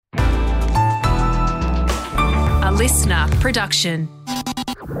listener production.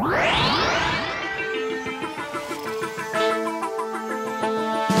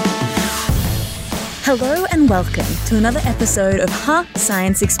 Hello and welcome to another episode of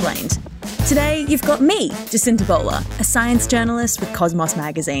Science Explained. Today you've got me, Jacinta Bowler, a science journalist with Cosmos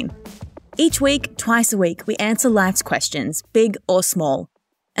magazine. Each week, twice a week, we answer life's questions, big or small.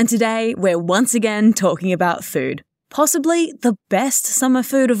 And today we're once again talking about food. Possibly the best summer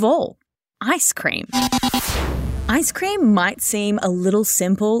food of all, ice cream. Ice cream might seem a little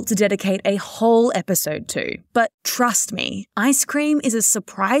simple to dedicate a whole episode to, but trust me, ice cream is a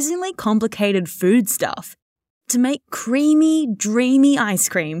surprisingly complicated foodstuff. To make creamy, dreamy ice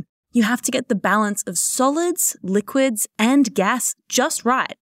cream, you have to get the balance of solids, liquids, and gas just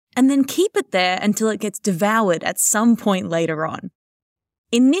right, and then keep it there until it gets devoured at some point later on.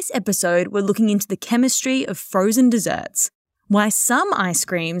 In this episode, we're looking into the chemistry of frozen desserts, why some ice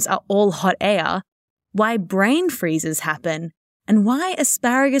creams are all hot air, why brain freezes happen, and why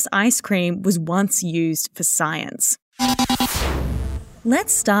asparagus ice cream was once used for science.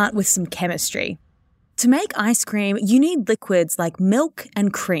 Let's start with some chemistry. To make ice cream, you need liquids like milk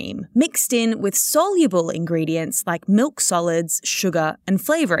and cream, mixed in with soluble ingredients like milk solids, sugar, and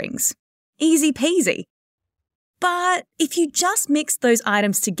flavourings. Easy peasy. But if you just mixed those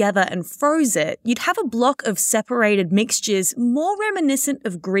items together and froze it, you'd have a block of separated mixtures more reminiscent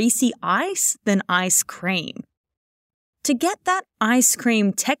of greasy ice than ice cream. To get that ice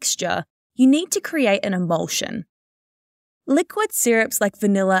cream texture, you need to create an emulsion. Liquid syrups like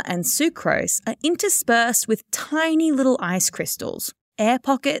vanilla and sucrose are interspersed with tiny little ice crystals, air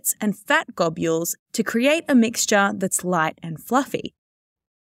pockets, and fat globules to create a mixture that's light and fluffy.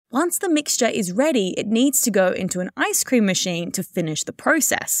 Once the mixture is ready, it needs to go into an ice cream machine to finish the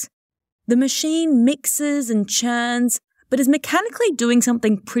process. The machine mixes and churns, but is mechanically doing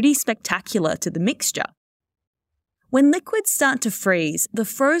something pretty spectacular to the mixture. When liquids start to freeze, the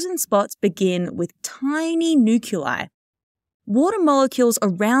frozen spots begin with tiny nuclei. Water molecules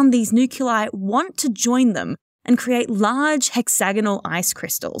around these nuclei want to join them and create large hexagonal ice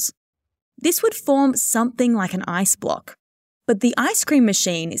crystals. This would form something like an ice block. But the ice cream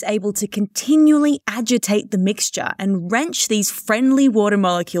machine is able to continually agitate the mixture and wrench these friendly water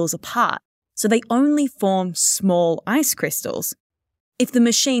molecules apart, so they only form small ice crystals. If the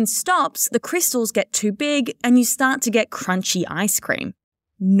machine stops, the crystals get too big and you start to get crunchy ice cream.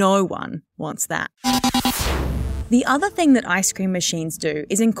 No one wants that. The other thing that ice cream machines do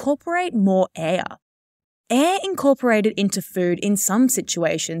is incorporate more air. Air incorporated into food in some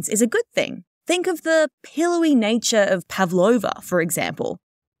situations is a good thing. Think of the pillowy nature of pavlova, for example.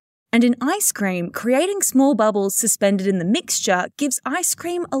 And in ice cream, creating small bubbles suspended in the mixture gives ice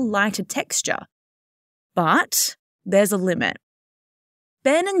cream a lighter texture. But there's a limit.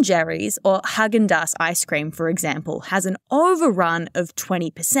 Ben & Jerry's or Häagen-Dazs ice cream, for example, has an overrun of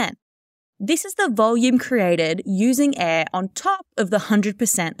 20%. This is the volume created using air on top of the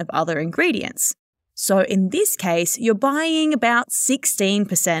 100% of other ingredients. So in this case, you're buying about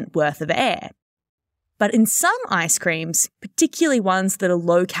 16% worth of air. But in some ice creams, particularly ones that are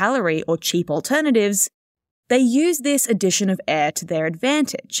low-calorie or cheap alternatives, they use this addition of air to their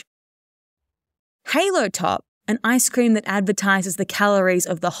advantage. Halo Top, an ice cream that advertises the calories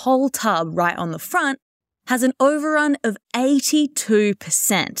of the whole tub right on the front, has an overrun of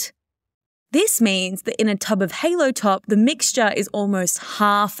 82%. This means that in a tub of Halo Top, the mixture is almost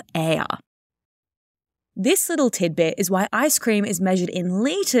half air. This little tidbit is why ice cream is measured in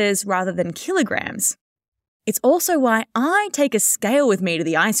litres rather than kilograms. It's also why I take a scale with me to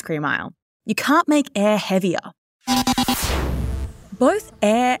the ice cream aisle. You can't make air heavier. Both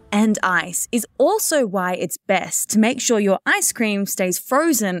air and ice is also why it's best to make sure your ice cream stays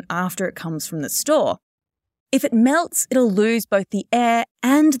frozen after it comes from the store. If it melts, it'll lose both the air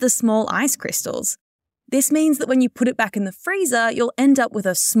and the small ice crystals. This means that when you put it back in the freezer, you'll end up with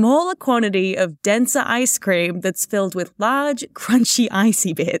a smaller quantity of denser ice cream that's filled with large, crunchy,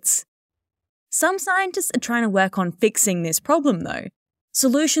 icy bits. Some scientists are trying to work on fixing this problem though.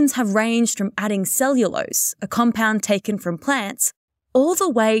 Solutions have ranged from adding cellulose, a compound taken from plants, all the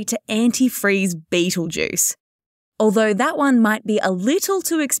way to antifreeze beetle juice. Although that one might be a little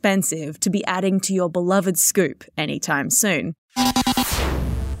too expensive to be adding to your beloved scoop anytime soon.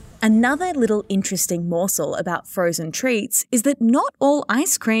 Another little interesting morsel about frozen treats is that not all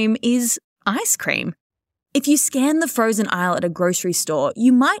ice cream is ice cream. If you scan the frozen aisle at a grocery store,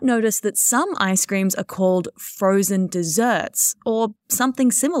 you might notice that some ice creams are called frozen desserts or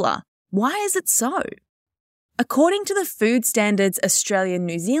something similar. Why is it so? According to the Food Standards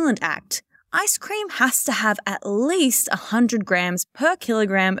Australia-New Zealand Act, ice cream has to have at least 100 grams per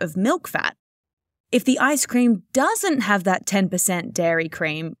kilogram of milk fat. If the ice cream doesn't have that 10% dairy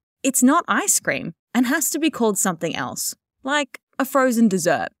cream, it's not ice cream and has to be called something else, like a frozen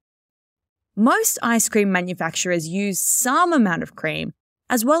dessert. Most ice cream manufacturers use some amount of cream,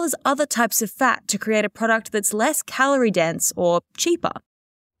 as well as other types of fat to create a product that's less calorie dense or cheaper.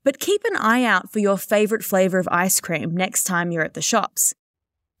 But keep an eye out for your favourite flavour of ice cream next time you're at the shops.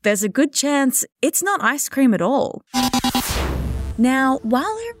 There's a good chance it's not ice cream at all. Now,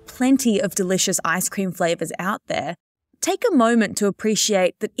 while there are plenty of delicious ice cream flavours out there, take a moment to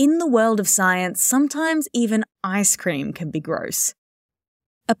appreciate that in the world of science, sometimes even ice cream can be gross.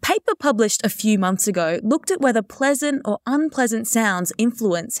 A paper published a few months ago looked at whether pleasant or unpleasant sounds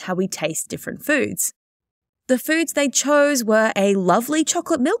influence how we taste different foods. The foods they chose were a lovely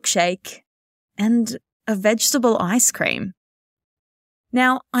chocolate milkshake and a vegetable ice cream.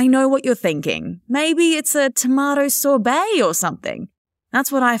 Now, I know what you're thinking. Maybe it's a tomato sorbet or something.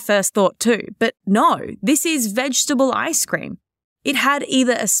 That's what I first thought too. But no, this is vegetable ice cream. It had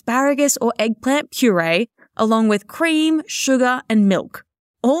either asparagus or eggplant puree, along with cream, sugar, and milk,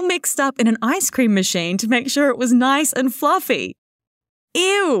 all mixed up in an ice cream machine to make sure it was nice and fluffy.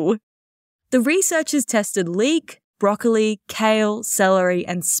 Ew! The researchers tested leek, broccoli, kale, celery,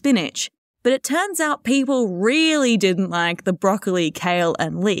 and spinach, but it turns out people really didn't like the broccoli, kale,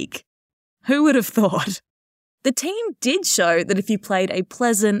 and leek. Who would have thought? The team did show that if you played a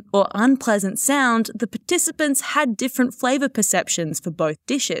pleasant or unpleasant sound, the participants had different flavour perceptions for both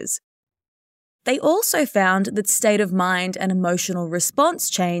dishes. They also found that state of mind and emotional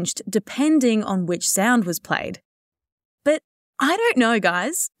response changed depending on which sound was played. But I don't know,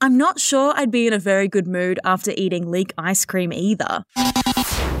 guys. I'm not sure I'd be in a very good mood after eating leek ice cream either.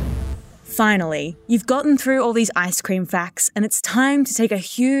 Finally, you've gotten through all these ice cream facts and it's time to take a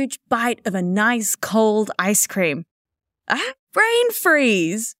huge bite of a nice cold ice cream. Brain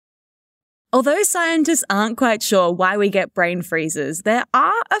freeze! Although scientists aren't quite sure why we get brain freezes, there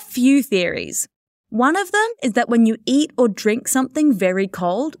are a few theories. One of them is that when you eat or drink something very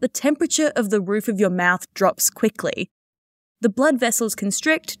cold, the temperature of the roof of your mouth drops quickly. The blood vessels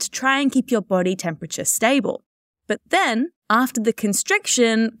constrict to try and keep your body temperature stable. But then, after the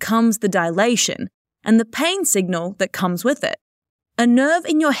constriction comes the dilation and the pain signal that comes with it. A nerve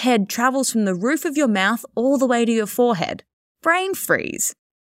in your head travels from the roof of your mouth all the way to your forehead. Brain freeze.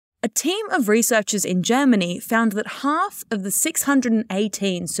 A team of researchers in Germany found that half of the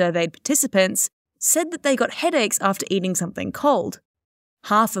 618 surveyed participants said that they got headaches after eating something cold.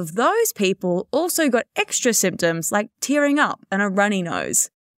 Half of those people also got extra symptoms like tearing up and a runny nose.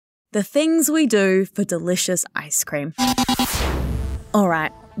 The things we do for delicious ice cream.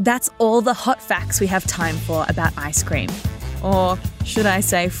 Alright, that's all the hot facts we have time for about ice cream. Or should I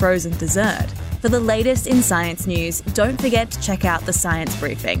say frozen dessert? For the latest in science news, don't forget to check out the Science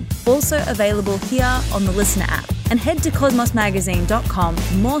Briefing, also available here on the Listener app. And head to cosmosmagazine.com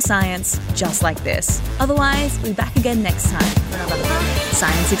for more science just like this. Otherwise, we'll be back again next time for another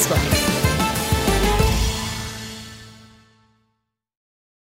Science Explained.